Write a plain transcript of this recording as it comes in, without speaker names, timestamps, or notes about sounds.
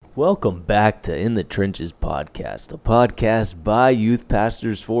Welcome back to In the Trenches podcast, a podcast by youth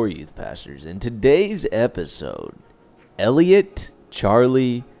pastors for youth pastors. In today's episode, Elliot,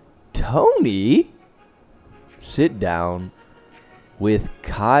 Charlie, Tony sit down with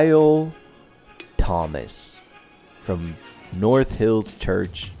Kyle Thomas from North Hills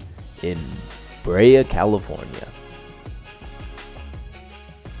Church in Brea, California.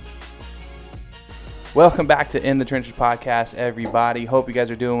 Welcome back to In the Trenches podcast, everybody. Hope you guys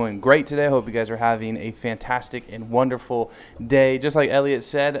are doing great today. Hope you guys are having a fantastic and wonderful day. Just like Elliot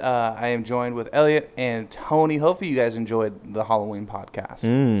said, I am joined with Elliot and Tony. Hopefully you guys enjoyed the Halloween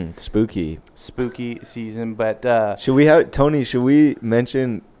podcast. Spooky season, but should we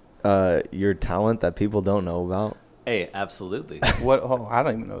mention your talent that people don't know about? Hey, absolutely. what? Oh, I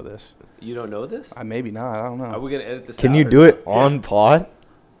don't even know this. You don't know this? Maybe not. I don't know. Are we going to edit this Can out? you do it on pod?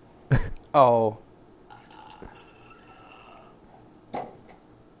 Oh.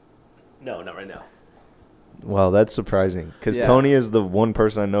 No, not right now. Well, that's surprising because Yeah. Tony is the one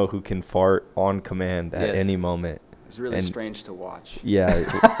person I know who can fart on command at Yes. any moment. It's really And- strange to watch.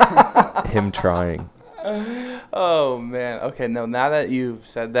 Yeah, him trying. Oh man. Okay. No. Now that you've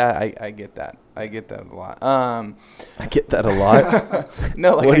said that, I get that. I get that a lot. I get that a lot.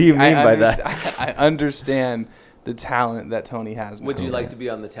 No. Like, What do you mean by that? I understand the talent that Tony has. Would now. you like to be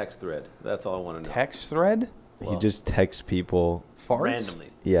on the text thread? That's all I want to know. Text thread? He just texts people. Farts? Randomly.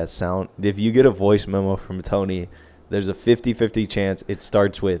 Yeah, if you get a voice memo from Tony, there's a 50-50 chance it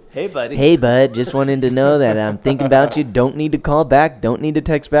starts with, Hey, buddy. "Hey, bud, just wanted to know that I'm thinking about you. Don't need to call back. Don't need to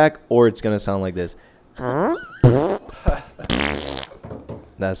text back." Or it's going to sound like this.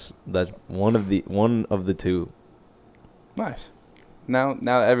 That's one of the two. Nice. Now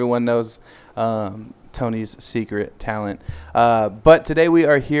that everyone knows Tony's secret talent. But today we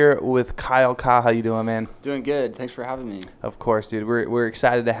are here with Kyle. Kyle, how you doing, man? Doing good. Thanks for having me. Of course, dude. We're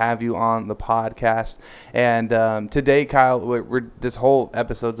excited to have you on the podcast. And today, Kyle, this whole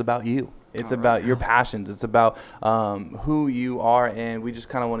episode's about you. It's about your passions. It's about who you are, and we just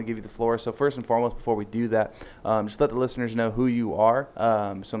kind of want to give you the floor. So first and foremost, before we do that, just let the listeners know who you are,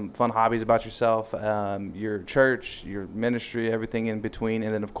 some fun hobbies about yourself, your church, your ministry, everything in between,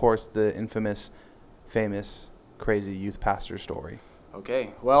 and then, of course, the famous, crazy youth pastor story.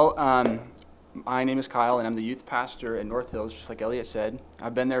 Okay. Well, my name is Kyle, and I'm the youth pastor at North Hills, just like Elliot said.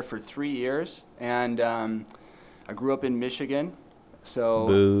 I've been there for 3 years, and I grew up in Michigan. So,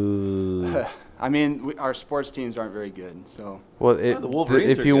 Boo. I mean, our sports teams aren't very good. So, Well, the Wolverines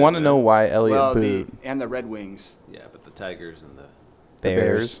if are you good, want to man. know why Elliot well, booed, and the Red Wings, Yeah, but the Tigers and the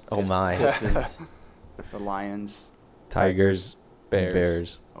Bears. Oh, Pist- my. Pistons. the Lions. Tigers. Bears.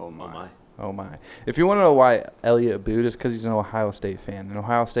 Bears. Oh Oh, my. my. Oh my! If you want to know why Elliot booed, it's because he's an Ohio State fan, and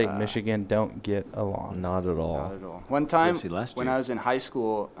Ohio State and Michigan don't get along. Not at all. Not at all. One time, Especially last when year. I was in high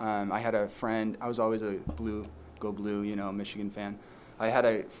school, I had a friend. I was always a go blue, Michigan fan. I had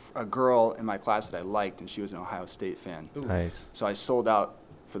a girl in my class that I liked, and she was an Ohio State fan. Nice. So I sold out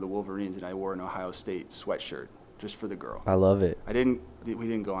for the Wolverines, and I wore an Ohio State sweatshirt just for the girl. I love it. We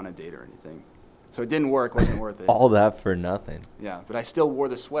didn't go on a date or anything. So it didn't work, wasn't worth it. All that for nothing. Yeah, but I still wore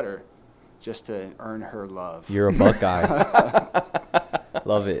the sweater just to earn her love. You're a Buckeye.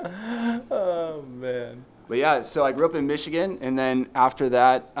 Love it. Oh man! But yeah, so I grew up in Michigan, and then after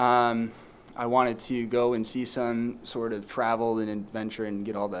that, I wanted to go and see some sort of travel and adventure and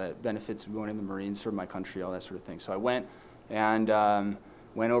get all the benefits of going in the Marines, serve my country, all that sort of thing. So I went and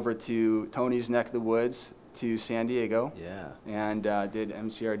went over to Tony's neck of the woods to San Diego. Yeah. And did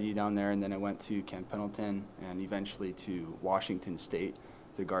MCRD down there, and then I went to Camp Pendleton and eventually to Washington State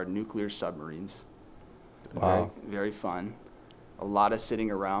to guard nuclear submarines. Wow. Very, very fun. A lot of sitting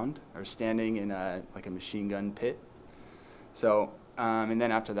around or standing in a machine gun pit. So, and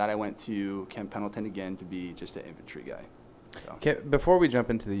then after that, I went to Camp Pendleton again to be just an infantry guy. So. Okay, before we jump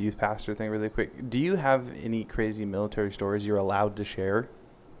into the youth pastor thing, really quick, do you have any crazy military stories you're allowed to share?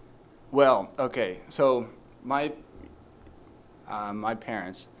 Well, okay, so my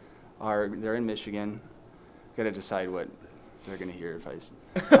parents they're in Michigan. Got to decide what they're gonna hear if I.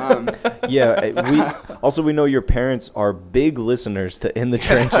 Yeah, we know your parents are big listeners to In the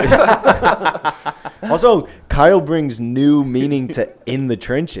Trenches. Also, Kyle brings new meaning to In the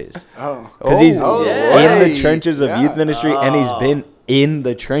Trenches Oh. because he's in yeah. the trenches of Yeah. youth ministry and he's been in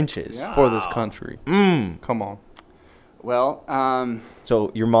the trenches. Yeah. For this country. Come on. Well,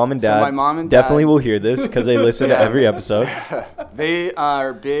 So your mom and So dad my mom and definitely dad- will hear this because they listen to Yeah. every episode. they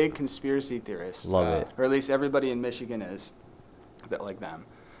are big conspiracy theorists. Love it. Or at least everybody in Michigan is, that like them.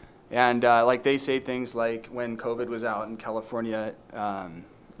 And like they say things like when COVID was out in California,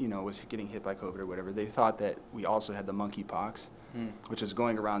 was getting hit by COVID or whatever, they thought that we also had the monkeypox. which is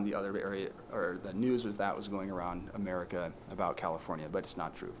going around the other area, or the news with that was going around America about California, but it's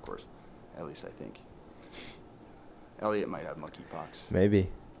not true, of course. At least I think. Elliot might have monkeypox. Maybe.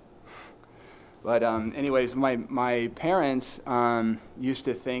 But anyways, my parents used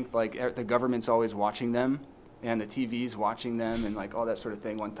to think like the government's always watching them, and the TV's watching them, and like all that sort of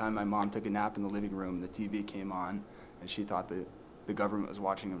thing. One time, my mom took a nap in the living room. The TV came on, and she thought that the government was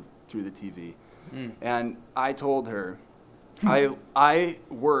watching them through the TV. And I told her, I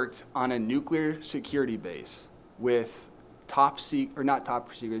worked on a nuclear security base with not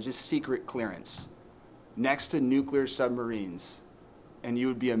top secret, just secret clearance, next to nuclear submarines. And you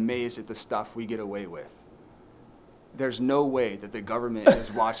would be amazed at the stuff we get away with. There's no way that the government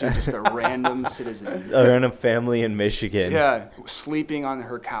is watching just a random citizen. A random family in Michigan. Yeah, sleeping on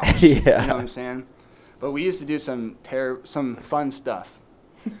her couch. Yeah. You know what I'm saying? But we used to do some fun stuff.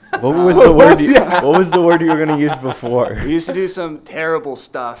 What was the word? What was the word you were gonna use before? We used to do some terrible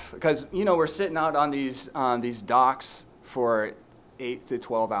stuff because we're sitting out on these docks for 8 to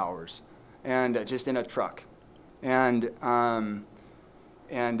 12 hours, and just in a truck, and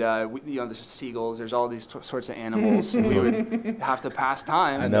there's seagulls, there's all these sorts of animals, and we would have to pass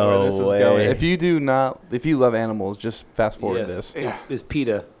time. I know where this is going. If you love animals, just fast forward Yes. this. Is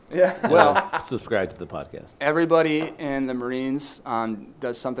PETA. Yeah. Well, Subscribe to the podcast. everybody in the Marines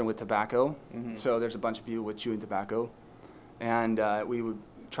does something with tobacco. So there's a bunch of people with chewing tobacco, and we would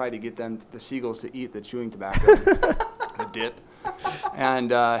try to get the seagulls to eat the chewing tobacco, the dip,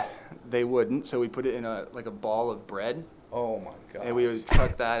 and they wouldn't. So we put it in a ball of bread. Oh my god. And we would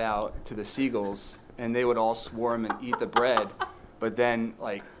truck that out to the seagulls, and they would all swarm and eat the bread. But then,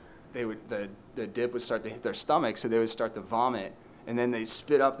 the dip would start to hit their stomach, so they would start to vomit. And then they'd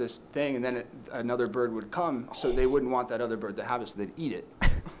spit up this thing, and then another bird would come, so they wouldn't want that other bird to have it, so they'd eat it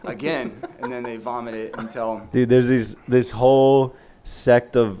again. And then they vomit it until... Dude, there's this whole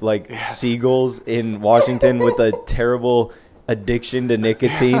sect of seagulls in Washington with a terrible addiction to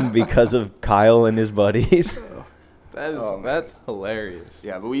nicotine because of Kyle and his buddies. That's hilarious.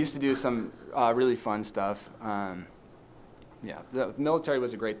 Yeah, but we used to do some really fun stuff. The military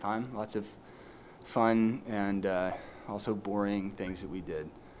was a great time. Lots of fun and also boring things that we did.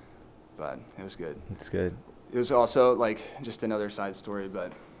 But it was good. It's good. It was also just another side story,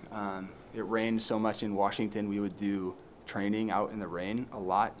 but it rained so much in Washington, we would do training out in the rain a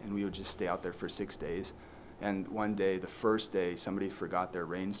lot, and we would just stay out there for 6 days. And one day, the first day, somebody forgot their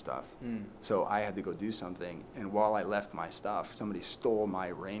rain stuff. So I had to go do something. And while I left my stuff, somebody stole my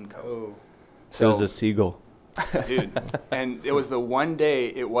raincoat. Oh. So it was a seagull. Dude, and it was the one day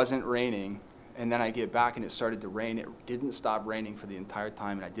it wasn't raining. And then I get back and it started to rain. It didn't stop raining for the entire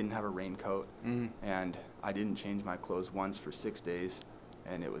time, and I didn't have a raincoat. And I didn't change my clothes once for 6 days,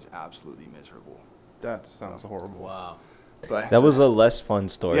 and it was absolutely miserable. That sounds horrible. Wow. But That was a less fun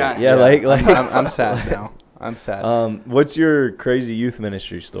story. Yeah. I'm sad now. I'm sad. What's your crazy youth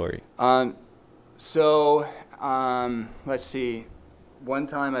ministry story? Let's see. One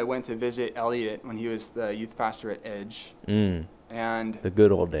time I went to visit Elliot when he was the youth pastor at Edge. And The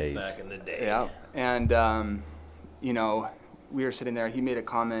good old days. Back in the day. yeah, and we were sitting there. He made a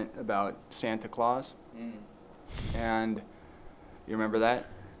comment about Santa Claus, and you remember that?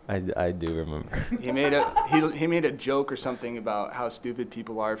 I do remember. He made a joke or something about how stupid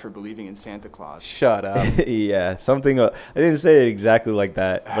people are for believing in Santa Claus. Shut up. Yeah, something. I didn't say it exactly like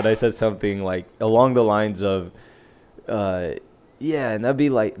that, but I said something along the lines of, yeah, and that'd be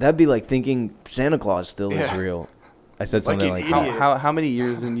like thinking Santa Claus still is real. I said something like an that. idiot. How many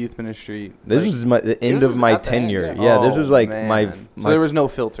years in youth ministry? This is the end of my at the end, tenure. yeah. Yeah, this is my So there was no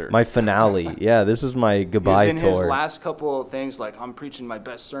filter. my finale. Yeah, this is my He was goodbye in his tour. last couple of things I'm preaching my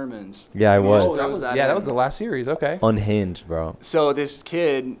best sermons. Yeah, I was. Oh, that was that that end. was the last series. Okay. Unhinged, bro. So this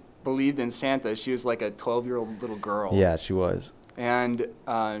kid believed in Santa. She was like a 12-year-old little girl. Yeah, she was. And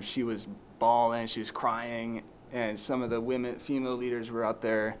she was bawling, she was crying, and some of the female leaders were out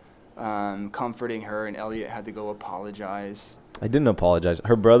there comforting her, and Elliot had to go apologize. I didn't apologize.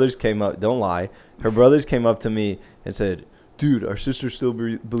 Her brothers came up. Don't lie. Her brothers came up to me and said, "Dude, our sister still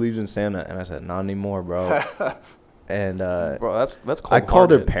believes in Santa." And I said, "Not anymore, bro." And Bro, that's cold. I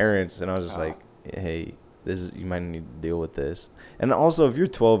called her parents, and I was just like, "Hey, you might need to deal with this." And also, if you're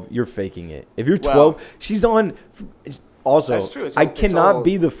 12, you're faking it. If you're 12, she's on. Also, That's true. I cannot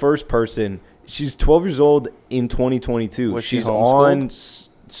be the first person. She's 12 years old in 2022. Was she She's homeschooled? on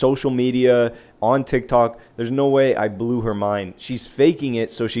social media, on TikTok. There's no way I blew her mind. She's faking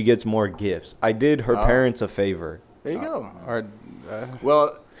it so she gets more gifts. I did her parents a favor. There you go.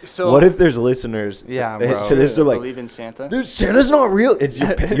 Well, so What if there's listeners Yeah, to bro. this? They're like, believe in Santa? "Dude, Santa's not real." It's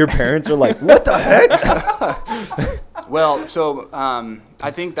your parents are like, "What the heck?" Well, so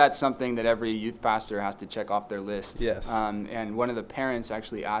I think that's something that every youth pastor has to check off their list. Yes. And one of the parents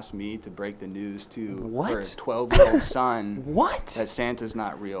actually asked me to break the news to What? her 12-year-old son What? that Santa's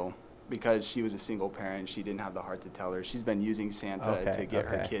not real because she was a single parent. She didn't have the heart to tell her. She's been using Santa Okay, to get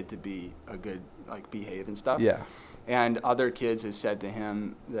her okay. kid to be a good, like, behave and stuff. Yeah. And other kids have said to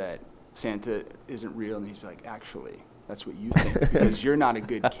him that Santa isn't real, and he's like, actually, that's what you think because you're not a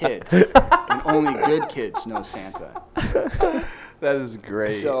good kid, and only good kids know Santa. That is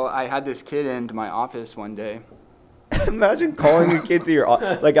great. So I had this kid into my office one day. Imagine calling a kid to your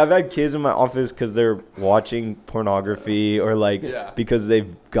like I've had kids in my office because they're watching pornography or like Yeah. because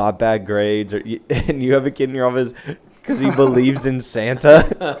they've got bad grades and you have a kid in your office because he believes in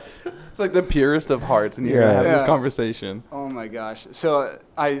Santa. It's like the purest of hearts, and you're gonna have this Yeah. conversation. Oh my gosh. So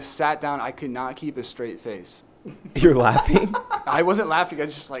I sat down. I could not keep a straight face. You're laughing. I wasn't laughing. I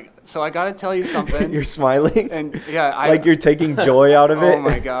was just like, so I got to tell you something. You're smiling. And yeah, Like you're taking joy out of it. Oh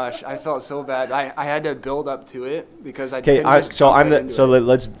my gosh, I felt so bad. I had to build up to it because I Okay, couldn't just so jump I'm right the into so it.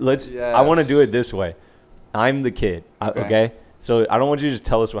 let's I want to do Yes. it this way. I'm the kid. Okay. Okay. So I don't want you to just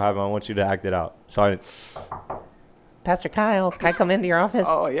tell us what happened. I want you to act it out. So Pastor Kyle, can I come into your office?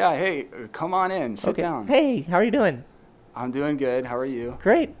 Oh yeah, hey, come on in, sit down. Hey, how are you doing? I'm doing good. How are you?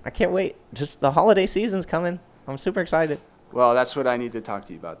 Great. I can't wait. Just the holiday season's coming. I'm super excited. Well, that's what I need to talk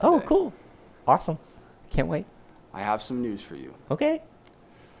to you about today. Oh, cool. Awesome. Can't wait. I have some news for you, Okay.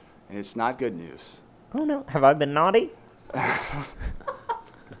 and it's not good news. Oh, no. Have I been naughty?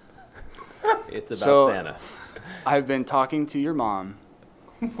 It's about So- Santa. I've been talking to your mom.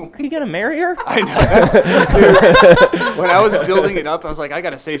 Are you going to marry her? I know. That's, when I was building it up, I was like, I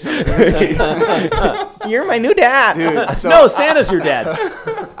gotta say something to this kid. You're my new dad. Dude, so No, Santa's your dad.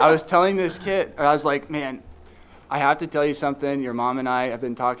 I was telling this kid, I was like, man, I have to tell you something. Your mom and I have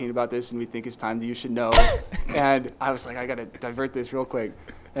been talking about this, and we think it's time that you should know. And I was like, I gotta divert this real quick.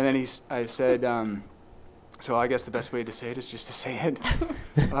 And then I said, so I guess the best way to say it is just to say it.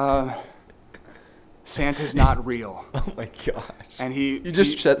 Santa's not real. oh my gosh. And You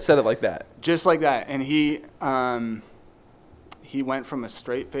just said it like that. just like that. And he went from a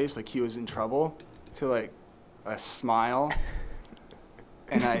straight face, like he was in trouble, to like a smile.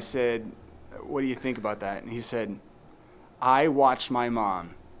 And I said, what do you think about that? And he said, I watch my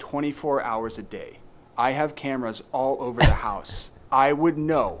mom 24 hours a day. I have cameras all over the house. I would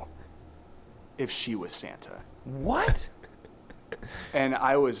know if she was Santa. What? And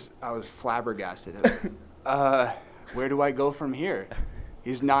I was flabbergasted. Where do I go from here?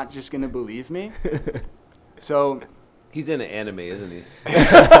 He's not just going to believe me? So He's into anime, isn't he?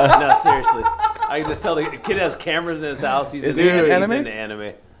 No, seriously. I can just tell the kid has cameras in his house. He's Is into he into anime? He's into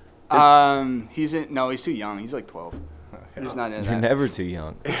anime. he's too young. He's like 12. He's not into You're that. never too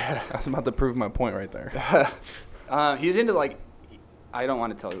young. I was about to prove my point right there. He's into like, I don't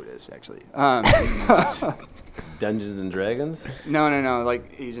want to tell you what it is actually. Dungeons and Dragons? No,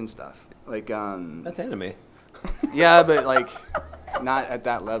 like Asian stuff. Like, That's anime. yeah, but like, not at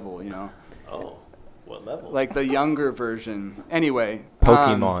that level, you know. Oh, what level? Like the younger version. Anyway.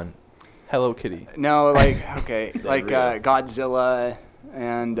 Pokemon. Hello Kitty. No, like okay, Is that like real? Godzilla,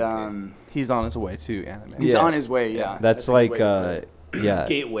 and He's on his way to anime. he's Yeah. on his way. Yeah, That's a good like way to put it. yeah.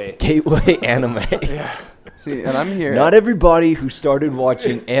 Gateway. Gateway anime. Yeah. See, and I'm here. Not everybody who started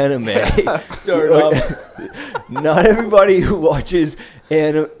watching anime. Start up. Not everybody who watches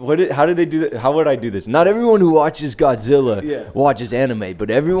anime. How did they do that? How would I do this? Not everyone who watches Godzilla Yeah. watches anime, but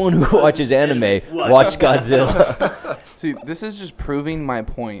everyone who watches anime Watch. watch Godzilla. See, this is just proving my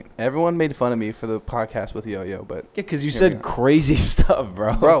point. Everyone made fun of me for the podcast with Yo-Yo, but Yeah, because you Here we said go. crazy stuff,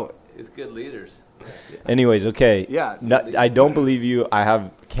 bro. bro, It's good leaders. Anyways, okay. Yeah. I don't believe you. I have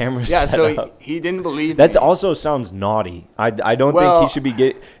cameras Yeah, set so up. he didn't believe That me. also sounds naughty. I don't think Well- he should be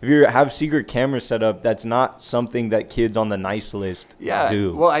if you have secret cameras set up, that's not something that kids on the nice list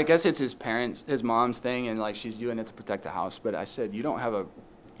do. Well, I guess it's his mom's thing, and like she's doing it to protect the house. But I said, you don't have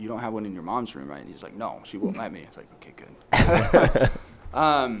one in your mom's room, right? And he's like, no, she won't let me. It's like, okay, good.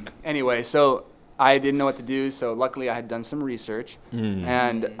 Anyway, so I didn't know what to do. So luckily, I had done some research,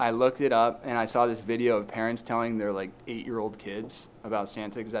 and I looked it up, and I saw this video of parents telling their like 8-year-old kids about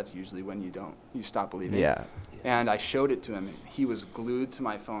Santa, because that's usually when you stop believing. Yeah. And I showed it to him, and he was glued to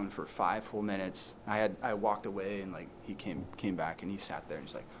my phone for 5 full minutes. I walked away, and like he came back, and he sat there, and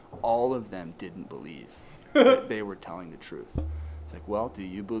he's like, all of them didn't believe that they were telling the truth. It's like, well, do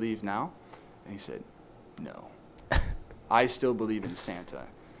you believe now? And he said, no. I still believe in Santa.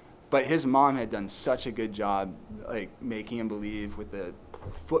 But his mom had done such a good job, like making him believe with the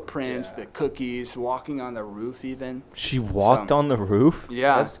footprints, the cookies, walking on the roof even. She walked on the roof?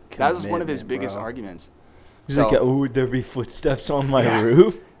 Yeah, That's that was one of his commitment, biggest bro. arguments. He's So- like, oh, would there be footsteps on my Yeah.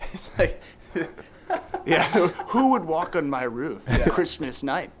 roof? It's like, yeah, who would walk on my roof Christmas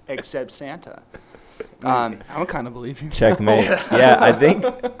night except Santa? I don't kind of believe you. Checkmate. Yeah, I think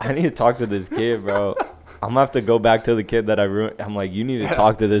I need to talk to this kid, bro. I'm gonna have to go back to the kid that I ruined. I'm like, you need to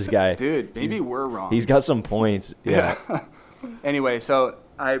talk to this guy. Dude, maybe we're wrong. He's got some points. Yeah. Anyway, so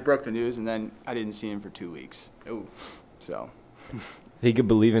I broke the news, and then I didn't see him for 2 weeks. Ooh. So He could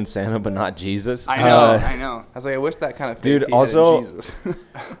believe in Santa, but not Jesus. I know. I was like, I wish that kind of Dude, faith he had in also-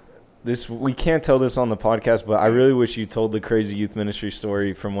 Jesus. We can't tell this on the podcast, but I really wish you told the crazy youth ministry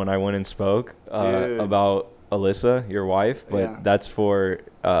story from when I went and spoke Dude. about Alyssa, your wife. But Yeah. that's for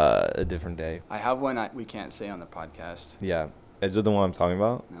a different day. I have one we can't say on the podcast. Yeah. Is it the one I'm talking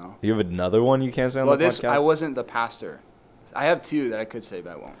about? No. You have another one you can't say on Well, the this podcast? I wasn't the pastor. I have 2 that I could say,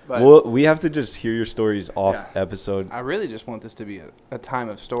 but I won't. But Well, we have to just hear your stories off Yeah. episode. I really just want this to be a time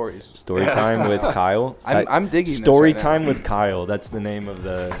of stories. Story time with Kyle. I'm digging this Story right now. time with Kyle. That's the name of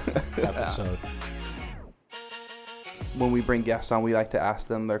the episode. When we bring guests on, we like to ask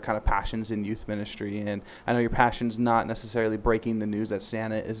them their kind of passions in youth ministry. And I know your passion's not necessarily breaking the news that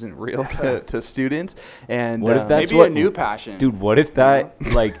Santa isn't real to students. And What if that's maybe what a new passion. Dude, what if that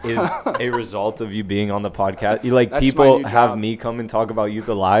like is a result of you being on the podcast? You like That's my people new have job. me come and talk about Youth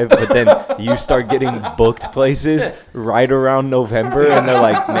Alive, but then you start getting booked places right around November, and they're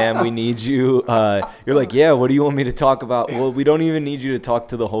like, "Man, we need you." You're like, "Yeah, what do you want me to talk about?" Well, we don't even need you to talk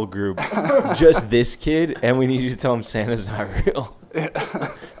to the whole group, just this kid, and we need you to tell him Santa's not real.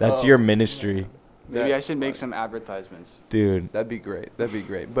 That's your ministry, Maybe I That's should make funny. some advertisements. dude. That'd be great. That'd be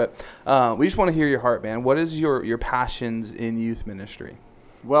great. But we just want to hear your heart, man. What is your passions in youth ministry?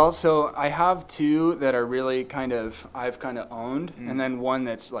 Well, so I have 2 that are really I've kind of owned, and then one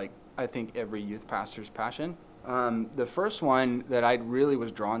that's like I think every youth pastor's passion. The first one that I really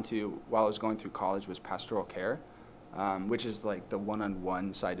was drawn to while I was going through college was pastoral care, which is like the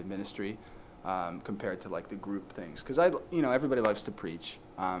one-on-one side of ministry compared to like the group things. Because everybody loves to preach,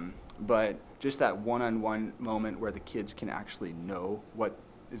 but just that one-on-one moment where the kids can actually know what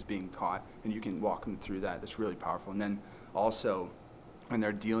is being taught, and you can walk them through that's really powerful. And then also when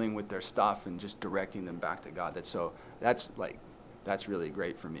they're dealing with their stuff and just directing them back to God. That's really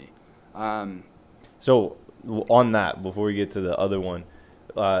great for me. So on that, before we get to the other one,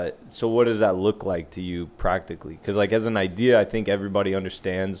 so what does that look like to you practically? Because like as an idea, I think everybody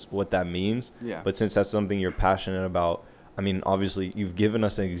understands what that means. Yeah. But since that's something you're passionate about, I mean, obviously you've given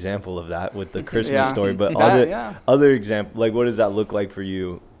us an example of that with the Christmas Yeah. story. But Yeah. other example, like what does that look like for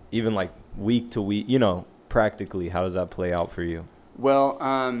you? Even like week to week, practically, how does that play out for you? Well,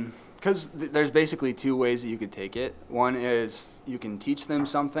 because there's basically 2 ways that you could take it. One is you can teach them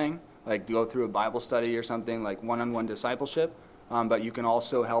something, like go through a Bible study or something, like one-on-one discipleship. But you can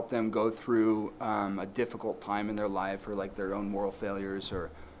also help them go through a difficult time in their life, or like their own moral failures,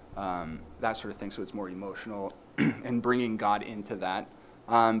 or that sort of thing. So it's more emotional and bringing God into that.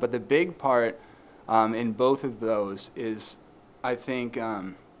 But the big part in both of those is, I think,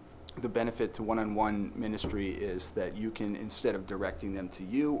 the benefit to one-on-one ministry is that you can, instead of directing them to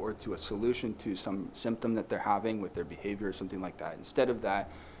you or to a solution to some symptom that they're having with their behavior or something like that, instead of that,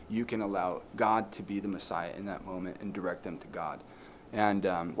 you can allow God to be the Messiah in that moment and direct them to God. And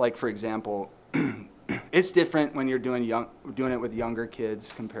like, for example, it's different when you're doing it with younger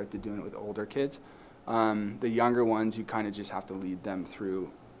kids compared to doing it with older kids. The younger ones, you kind of just have to lead them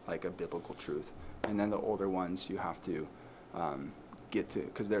through like a biblical truth. And then the older ones, you have to get to,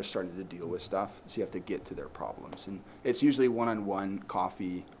 because they're starting to deal with stuff, so you have to get to their problems. And it's usually one-on-one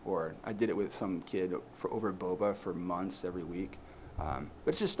coffee, or I did it with some kid over boba for months every week. But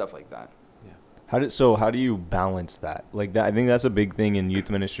it's just stuff like that. How do you balance that? Like that, I think that's a big thing in youth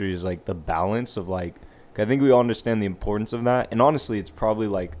ministry, is like the balance of like, I think we all understand the importance of that. And honestly, it's probably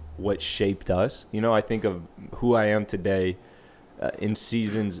like what shaped us. I think of who I am today in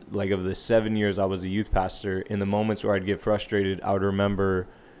seasons like of the 7 years I was a youth pastor. In the moments where I'd get frustrated, I would remember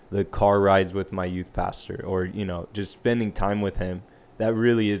the car rides with my youth pastor, or, just spending time with him. That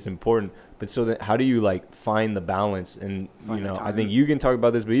really is important. But so that, how do you like find the balance? And, Find the I time. think you can talk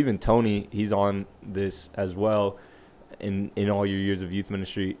about this, but even Tony, he's on this as well in all your years of youth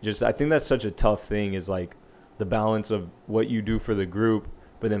ministry. Just, I think that's such a tough thing, is like the balance of what you do for the group,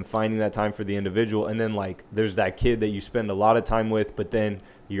 but then finding that time for the individual. And then like, there's that kid that you spend a lot of time with, but then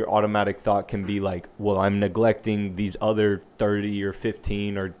your automatic thought can be like, well, I'm neglecting these other 30 or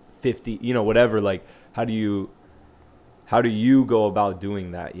 15 or 50, whatever. Like, how do you go about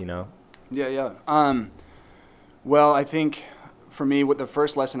doing that, Yeah. Well, I think for me, what the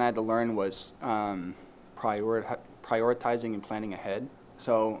first lesson I had to learn was prioritizing and planning ahead.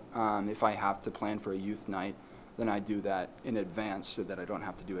 So if I have to plan for a youth night, then I do that in advance so that I don't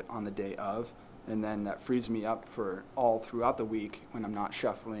have to do it on the day of. And then that frees me up for all throughout the week when I'm not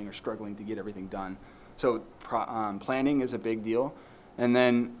shuffling or struggling to get everything done. So planning is a big deal. And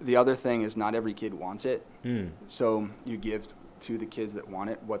then the other thing is not every kid wants it. So you give to the kids that want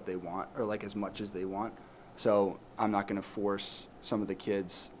it what they want, or like as much as they want. So I'm not going to force some of the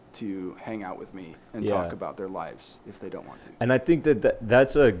kids to hang out with me and talk about their lives if they don't want to. And I think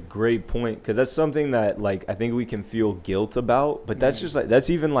that's a great point, because that's something that, like, I think we can feel guilt about, but that's just like, that's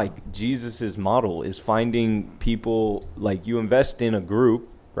even like Jesus's model is finding people, like, you invest in a group,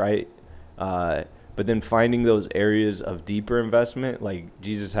 right? But then finding those areas of deeper investment, like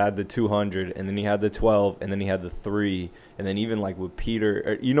Jesus had the 200, and then he had the 12, and then he had the 3, and then even like with Peter,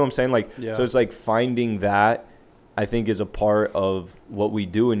 or, you know what I'm saying? Like, so it's like finding that, I think, is a part of what we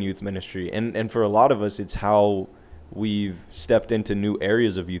do in youth ministry. And for a lot of us, it's how we've stepped into new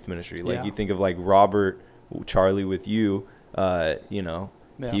areas of youth ministry. Like you think of like Robert, Charlie with you, you know,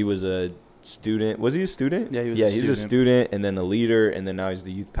 he was a student. Was he a student? Yeah, he was he's a student, and then a leader, and then now he's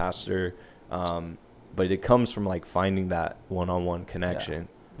the youth pastor. But it comes from like finding that one-on-one connection.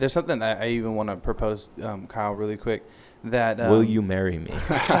 There's something that I even want to propose, Kyle, really quick. That will you marry me?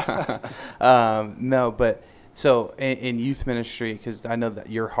 No, but so in youth ministry, because I know that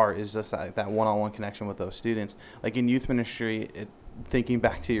your heart is just that one-on-one connection with those students. Like in youth ministry, thinking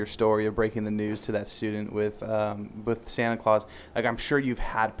back to your story of breaking the news to that student with Santa Claus, like I'm sure you've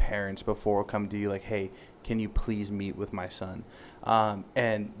had parents before come to you like, hey, can you please meet with my son?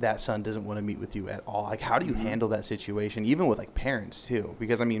 And that son doesn't want to meet with you at all. Like, how do you handle that situation, even with like parents too?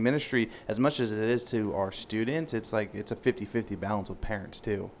 Because I mean, ministry, as much as it is to our students, it's like it's a 50-50 balance with parents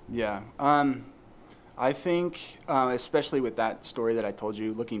too. Yeah. I think, especially with that story that I told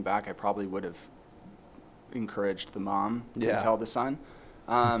you, looking back, I probably would have encouraged the mom to tell the son.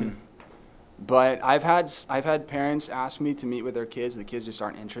 But I've had parents ask me to meet with their kids. The kids just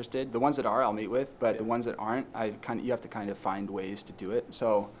aren't interested. The ones that are, I'll meet with, but the ones that aren't, you have to kind of find ways to do it.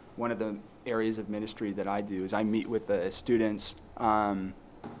 So one of the areas of ministry that I do is I meet with the students to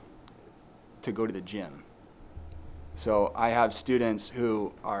go to the gym. So I have students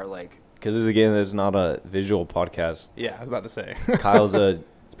who are like, because again, it's not a visual podcast. Yeah, I was about to say. Kyle's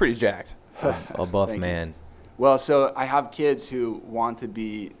it's pretty jacked. a buff man. You. Well, so I have kids who want to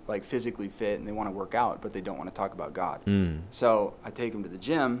be like physically fit and they want to work out, but they don't want to talk about God. So I take them to the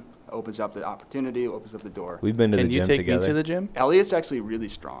gym, opens up the opportunity, opens up the door. We've been to the gym together. Can you take me to the gym? Elliot's actually really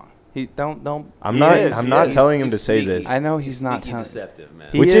strong. He don't. I'm not telling him to say this. I know he's not deceptive, man.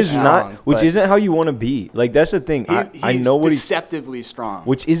 Which isn't how you want to be. Like, that's the thing. I know what deceptively strong.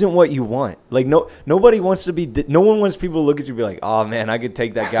 Which isn't what you want. Like, nobody wants to be. No one wants people to look at you and be like, oh man, I could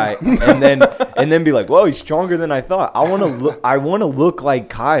take that guy, and then be like, whoa, he's stronger than I thought. I want to look like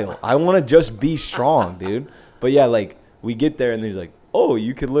Kyle. I want to just be strong, dude. But yeah, like we get there and he's like, oh,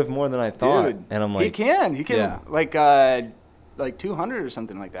 you could lift more than I thought, dude, and I'm like, he can like 200 or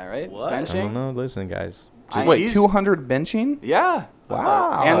something like that, right? What? Benching? I don't know. Listen, guys. Wait, 200 benching? Yeah.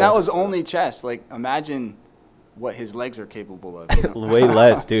 Wow. And that was only chest. Like, imagine what his legs are capable of. You know? Way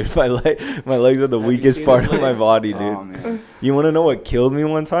less, dude. My legs are the weakest part of my body, dude. Oh, man. You want to know what killed me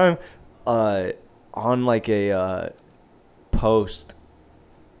one time? On like a post,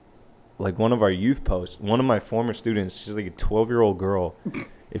 like one of our youth posts, one of my former students, she's like a 12-year-old girl.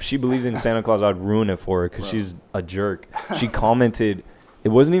 If she believed in Santa Claus, I'd ruin it for her because she's a jerk. She commented, it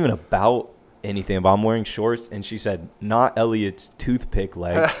wasn't even about anything, about I'm wearing shorts, and she said, not Elliot's toothpick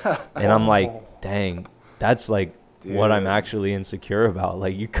leg. And I'm like, dang, that's like what I'm actually insecure about.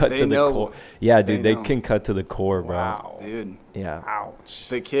 Like, you cut to the core. Yeah, dude, they can cut to the core, bro. Wow. Dude. Yeah. Ouch.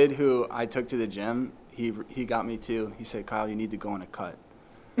 The kid who I took to the gym, he got me too. He said, Kyle, you need to go on a cut.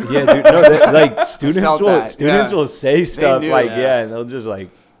 Yeah, dude. No, like students will say stuff like, and they'll just like,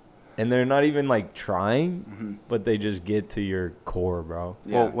 and they're not even like trying, but they just get to your core, bro.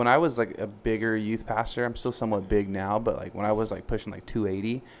 Yeah. Well, when I was like a bigger youth pastor, I'm still somewhat big now, but like when I was like pushing like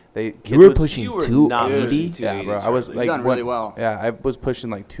 280, you were pushing 280. Yeah, bro. I was like, done really well. Yeah, I was pushing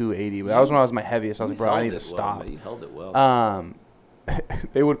like 280, but that was when I was my heaviest. I was like, bro, I need to stop. You held it well.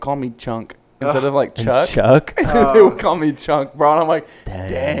 They would call me Chunk. Instead of like Chuck, Chuck? they would call me Chunk, bro. And I'm like,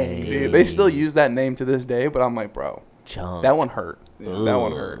 dang, dude. They still use that name to this day, but I'm like, bro, Chunk. That one hurt. Yeah, that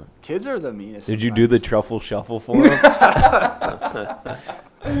one hurt. Kids are the meanest. Did you do the truffle shuffle for him?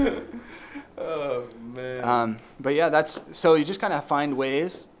 Oh man. But yeah, so you just kind of find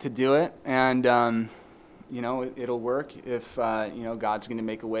ways to do it, and you know, it'll work if you know, God's going to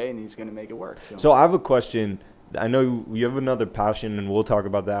make a way, and He's going to make it work. So I have a question. I know you have another passion, and we'll talk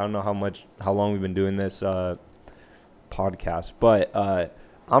about that. I don't know how long we've been doing this. podcast, but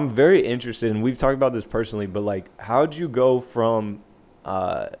I'm very interested, and we've talked about this personally, but like, how'd you go from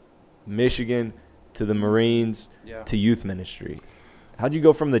Michigan to the Marines to youth ministry? How'd you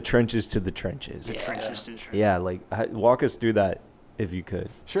go from the trenches to the trenches? The trenches to the trenches. Yeah, like walk us through that if you could.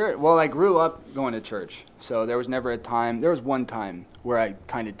 Sure. Well, I grew up going to church, so there was never a time. There was one time where I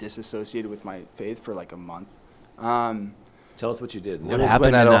kind of disassociated with my faith for like a month. Tell us what you did. What was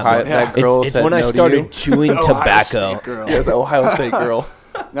happened when in that that Ohio- month? that girl It's said when I no to you? started chewing The Ohio tobacco. State girl. Yeah, the Ohio State girl.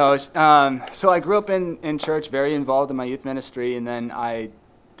 No, so I grew up in church, very involved in my youth ministry, and then I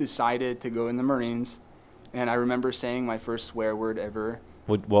decided to go in the Marines. And I remember saying my first swear word ever.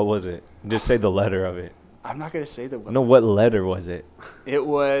 What was it? Just say the letter of it. I'm not going to say the word. No, what letter was it? It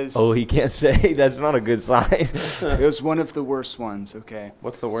was. Oh, he can't say. That's not a good sign. It was one of the worst ones, okay?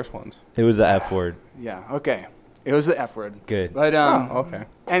 What's the worst ones? It was the F word. Yeah, okay. It was the F word. Good. But Okay.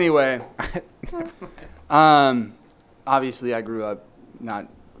 anyway, obviously I grew up not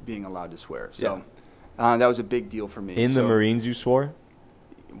being allowed to swear. So that was a big deal for me. In the Marines, you swore?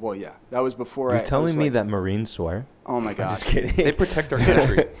 Well, yeah. That was before You're I telling was me like, that Marines swear? Oh, my I'm God. just kidding. They protect our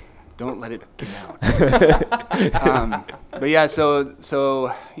country. Don't let it get out. But yeah, so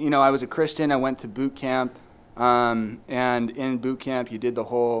I was a Christian. I went to boot camp, and in boot camp, you did the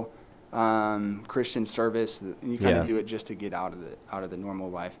whole Christian service, and you kind of do it just to get out of the normal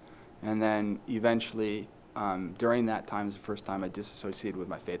life. And then eventually, during that time, was the first time I disassociated with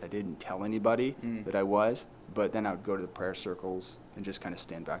my faith. I didn't tell anybody that I was, but then I would go to the prayer circles and just kind of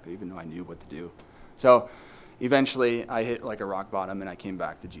stand back there, even though I knew what to do. So eventually, I hit like a rock bottom, and I came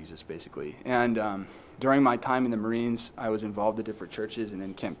back to Jesus, basically. And during my time in the Marines, I was involved in different churches, and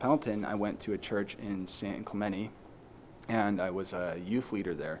in Camp Pendleton, I went to a church in San Clemente, and I was a youth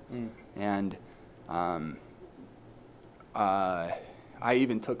leader there. And I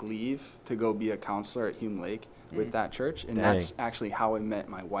even took leave to go be a counselor at Hume Lake with that church, and Dang. that's actually how I met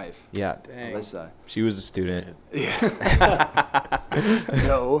my wife, Yeah. Dang. Alyssa. She was a student.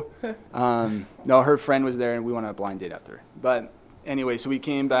 No, her friend was there, and we went on a blind date after. But anyway, so we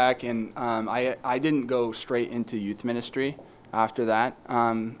came back, and I didn't go straight into youth ministry after that.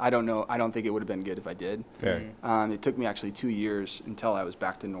 I don't know. I don't think it would have been good if I did. Fair. It took me actually 2 years until I was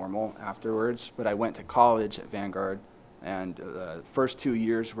back to normal afterwards. But I went to college at Vanguard, and the first 2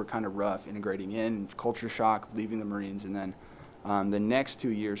 years were kind of rough, integrating in, culture shock, leaving the Marines, and then the next 2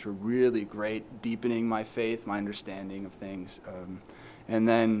 years were really great, deepening my faith, my understanding of things. And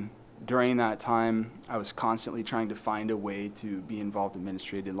then during that time, I was constantly trying to find a way to be involved in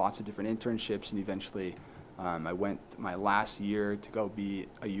ministry. I did lots of different internships, and eventually I went my last year to go be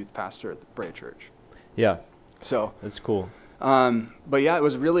a youth pastor at the Brea Church. Yeah. So, That's cool. but yeah, it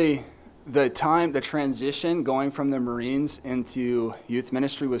was really the transition going from the Marines into youth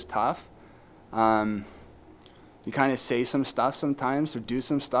ministry was tough. You kind of say some stuff sometimes or do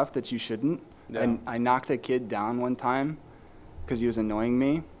some stuff that you shouldn't. Yeah. And I knocked a kid down one time because he was annoying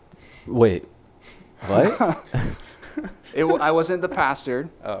me. Wait. What? I wasn't the pastor.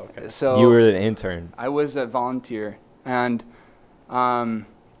 Oh, okay. So You were an intern. I was a volunteer, and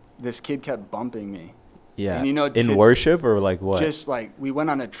this kid kept bumping me. Yeah. And you know, in kids- worship or like what? Just like we went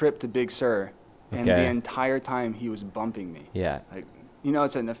on a trip to Big Sur, and Okay. the entire time he was bumping me. Yeah. Like,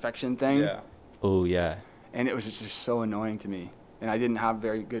 it's an affection thing. Yeah. Oh, yeah. And it was just so annoying to me. And I didn't have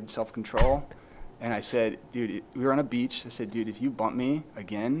very good self-control. And I said, dude, we were on a beach. I said, dude, if you bump me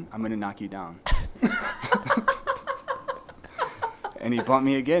again, I'm going to knock you down. And he bumped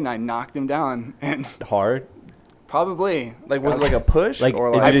me again, and I knocked him down. And Hard? probably. Like, was it like a push? Like,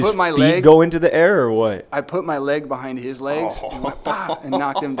 or did like, his put my feet leg- go into the air or what? I put my leg behind his legs and went, "Bah," and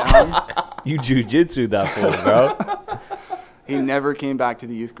knocked him down. You jujitsu that fool, bro. He never came back to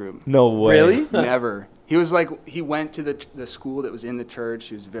the youth group. No way. Really? Never. He was like, he went to the school that was in the church.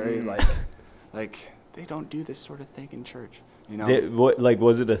 He was very like they don't do this sort of thing in church.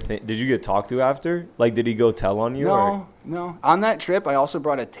 Was it a thing? Did you get talked to after? Like, did he go tell on you? No. On that trip, I also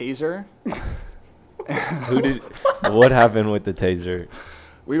brought a taser. What happened with the taser?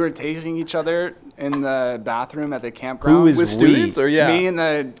 We were tasing each other in the bathroom at the campground. Who is with students or yeah? Me and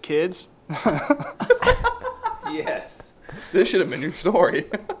the kids. Yes. This should have been your story.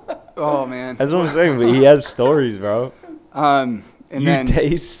 Oh man. That's what I'm saying, but he has stories, bro. And You then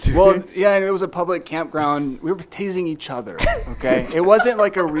taste well, students? yeah, and it was a public campground. We were tasing each other. Okay, it wasn't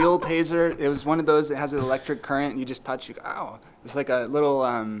like a real taser. It was one of those that has an electric current, and you just touch. You go, ow! It's like a little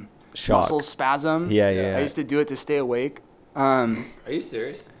Shock. muscle spasm. Yeah. I used to do it to stay awake. Are you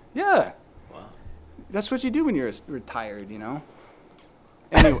serious? Yeah, Wow. that's what you do when you're retired,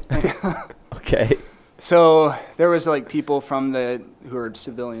 Anyway, Okay. so there was like people from who are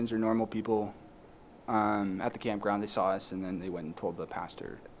civilians or normal people at the campground. They saw us, and then they went and told the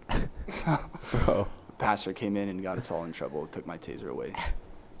pastor. Bro. The pastor came in and got us all in trouble, took my taser away.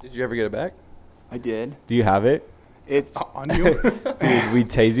 Did you ever get it back? I did. Do you have it? It's On you? Dude, we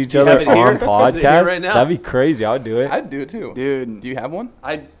tase each You other have it here? on Is it here podcast. right now? That'd be crazy. I would do it. I'd do it too. dude. Do you have one?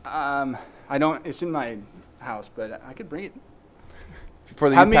 I don't. It's in my house, but I could bring it. For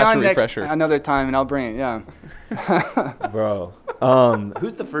the Have youth me pastor on next refresher. another time, and I'll bring it. Yeah. Bro.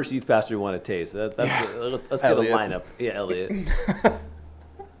 Who's the first youth pastor you want to taste? Let's get a Elliot. lineup. Yeah, Elliot.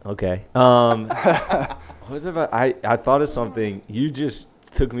 Okay. What was it about? I thought of something. You just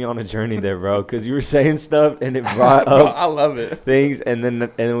took me on a journey there, bro, because you were saying stuff and it brought Bro, up I love it. things, and then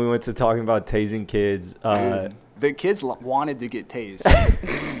we went to talking about tasing kids. Dude, the kids wanted to get tased.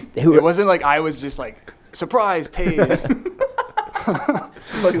 Who- It wasn't like I was just like, surprise, tase.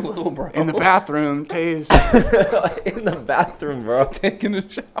 It's like little bro. In the bathroom, tase. in the bathroom, bro. taking a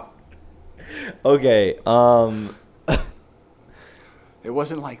shower. Okay. It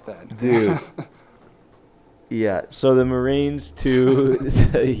wasn't like that. Dude. Yeah. So the Marines to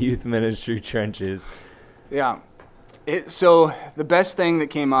the youth ministry trenches. Yeah. So the best thing that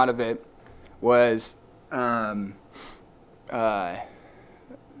came out of it was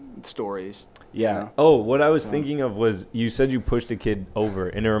stories. Yeah. Yeah. Oh, what I was thinking of was you said you pushed a kid over,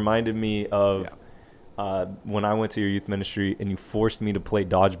 and it reminded me of when I went to your youth ministry and you forced me to play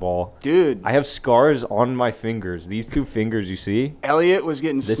dodgeball. Dude, I have scars on my fingers. These two fingers, you see? Elliot was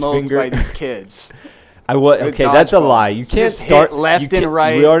getting This smoked finger- by these kids. I was With okay. That's a dodgeball. lie. You can't Just hit start left you and can't-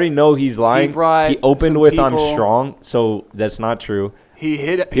 right. We already know he's lying. brought He opened some with "I'm people- strong," so that's not true. He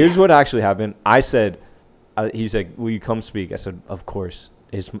hit. Here's what actually happened. I said, he said, "Will you come speak?" I said, "Of course.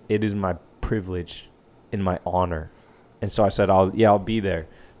 It is my privilege and my honor." And so I said, I'll be there."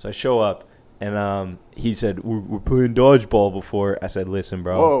 So I show up, and he said, we're playing dodgeball before. I said, "Listen,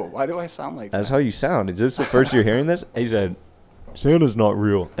 bro, Whoa! Why do I sound like that's that? how you sound. Is this the first you're hearing this?" He said, "Santa's not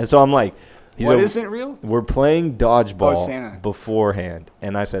real." And so I'm like, What isn't real? "We're playing dodgeball Oh, Santa. beforehand."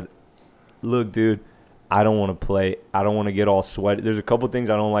 And I said, "Look, dude, I don't want to play. I don't want to get all sweaty. There's a couple things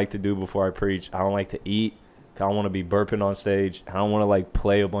I don't like to do before I preach. I don't like to eat. I don't want to be burping on stage. I don't want to like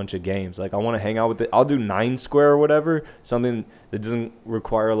play a bunch of games. Like I want to hang out with it. I'll do 9 square or whatever, something that doesn't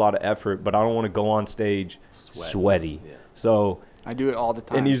require a lot of effort, but I don't want to go on stage sweaty. Yeah. So, I do it all the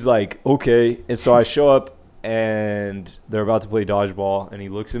time. and he's like, "Okay." And so I show up and they're about to play dodgeball, and he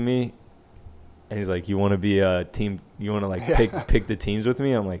looks at me and he's like, "You want to be a team? You want to like pick the teams with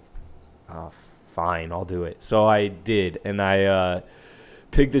me?" I'm like, "Oh, fine, I'll do it." So I did, and I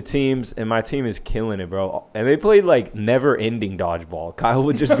picked the teams, and my team is killing it, bro. And they played like never-ending dodgeball. Kyle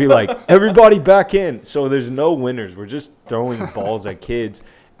would just be like, "Everybody back in." So there's no winners. We're just throwing balls at kids,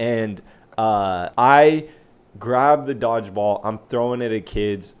 and I grab the dodgeball. I'm throwing it at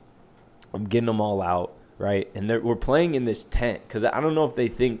kids. I'm getting them all out. Right, and we're playing in this tent because I don't know if they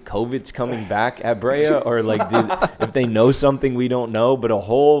think COVID's coming back at Brea or like if they know something we don't know. But a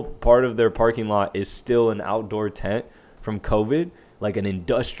whole part of their parking lot is still an outdoor tent from COVID, like an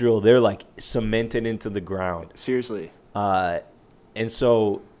industrial. They're like cemented into the ground. Seriously. And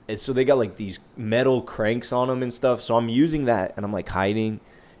so they got like these metal cranks on them and stuff. So I'm using that, and I'm like hiding,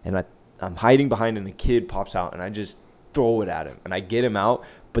 and I'm hiding behind, and the kid pops out, and I just throw it at him, and I get him out.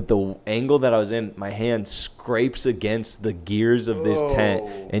 But the angle that I was in, my hand scrapes against the gears of this tent,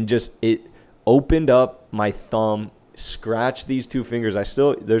 and just it opened up my thumb, scratched these 2 fingers.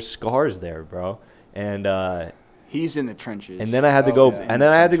 There's scars there, bro. And He's in the trenches. and then I had to Oh, go, yeah. and then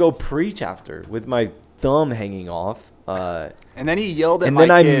I had to go preach after with my thumb hanging off. And then he yelled at And my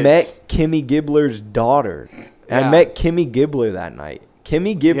then I kids. met Kimmy Gibbler's daughter. And I Yeah. met Kimmy Gibbler that night.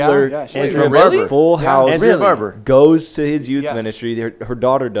 Kimmy Gibbler, yeah, she is was from Andrea Barber. Full Yeah, House, Andrea Barber. goes to his youth Yes. ministry. Her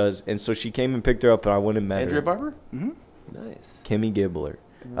daughter does, and so she came and picked her up, and I went and met Andrea her. Barber? Nice. Kimmy Gibbler.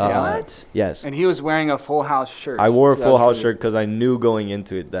 What? Yes. And he was wearing a Full House shirt. I wore a So that Full was House really- shirt because I knew going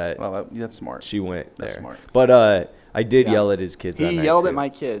into it that Well, that's smart. she went there. That's smart. But I did Yeah. yell at his kids. that He night, yelled too. at my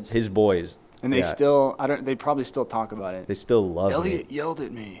kids. his boys, And they Yeah. still, they probably still talk about it. they still love Elliot me. yelled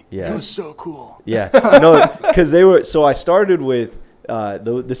at me. Yeah. It was so cool. Yeah, no, because they were. So I started with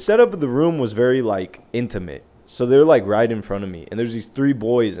the setup of the room was very like intimate. So they're like right in front of me, and there's these 3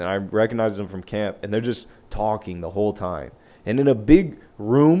 boys, and I recognize them from camp, and they're just talking the whole time. And in a big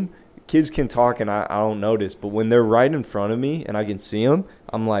room, kids can talk, and I don't notice. But when they're right in front of me, and I can see them,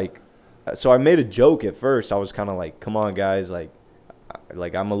 I'm like, so I made a joke at first. I was kind of like, "Come on, guys, like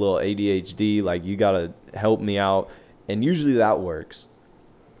I'm a little ADHD, like you gotta help me out." And usually that works,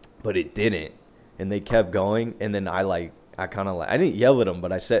 but it didn't. And they kept going, and then I I kind of like, I didn't yell at him,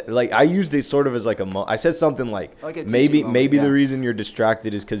 but I said, like, I used it sort of as like I said something like Like a teaching maybe moment, yeah. the reason you're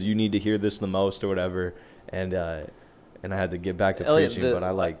distracted is because you need to hear this the most or whatever, and I had to get back to Elliot, preaching, but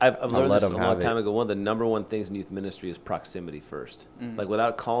I've learned let this him a long have time it. ago. One of the number one things in youth ministry is proximity first. Like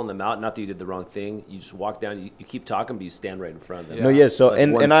without calling them out, not that you did the wrong thing, you just walk down, you keep talking, but you stand right in front of them. No, yeah. So Like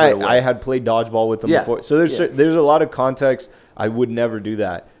and 1 foot I away. had played dodgeball with them Yeah. before. So there's Yeah. there's a lot of context. I would never do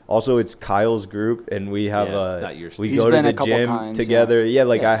that. Also, it's Kyle's group, and we have Yeah, it's not yours. we He's go to been a the couple gym times, together. Yeah,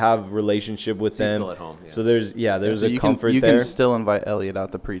 like Yeah. I have relationship with So you them. feel at home, yeah. So there's So a you comfort you there. can still invite Elliot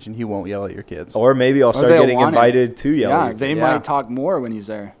out to preach, and he won't yell at your kids. Or maybe I'll start they'll getting want it. invited to yell. Yeah, at they Yeah. might talk more when he's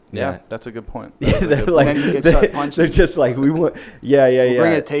there. Yeah, Yeah. that's a good point. Yeah, That's a they're good like Then you can they, start punching. they're just like we want. Yeah, We'll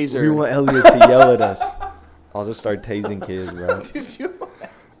bring a taser. We want Elliot to yell at us. I'll just start tasing kids, bro.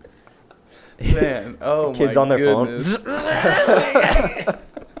 Man, oh Kids my on their goodness. phone.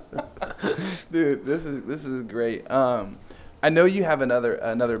 Dude, this is great. I know you have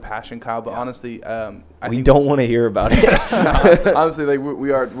another passion, Kyle, but honestly, I We think don't want to hear about it. honestly, like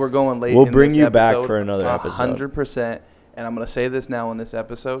we're going late. We'll in bring this you back episode, for another episode. 100%. And I'm gonna say this now in this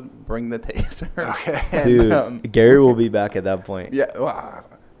episode: bring the taser. Okay. And, Dude, Gary will be back at that point. yeah, well,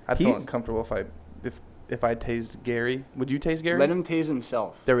 I'd feel He's- uncomfortable if I tased Gary. Would you tase Gary? Let him tase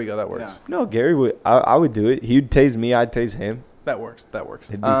himself. There we go. That works. Yeah. No, Gary would. I would do it. He'd tase me. I'd tase him. That works.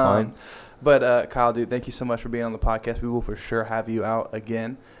 It'd be fine. But Kyle, dude, thank you so much for being on the podcast. We will for sure have you out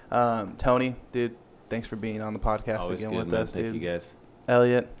again. Tony, dude, thanks for being on the podcast Always again good, with man. us, Thank dude. you guys.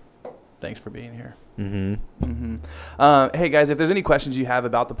 Elliot, thanks for being here. Mm-hmm. Hey guys, if there's any questions you have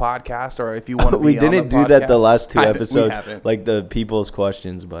about the podcast, or if you want to be We on didn't the do that the podcast- last two I haven't- we episodes, haven't. like the people's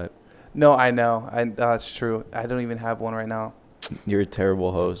questions, but No, I know. That's true. I don't even have one right now. you're a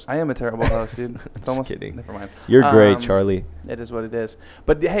terrible host. I am a terrible host, dude. It's Just almost kidding. Never mind. You're great, Um, Charlie. It is what it is.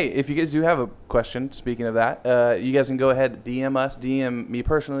 But hey, if you guys do have a question, speaking of that, you guys can go ahead, DM us, DM me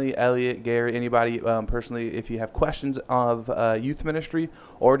personally, Elliot, Gary, anybody personally, if you have questions of youth ministry,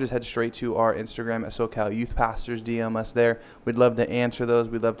 or just head straight to our Instagram at SoCal Youth Pastors, DM us there. We'd love to answer those.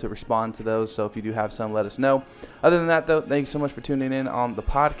 We'd love to respond to those. So if you do have some, let us know. Other than that, though, thank you so much for tuning in on the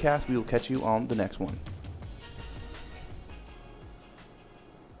podcast. We will catch you on the next one.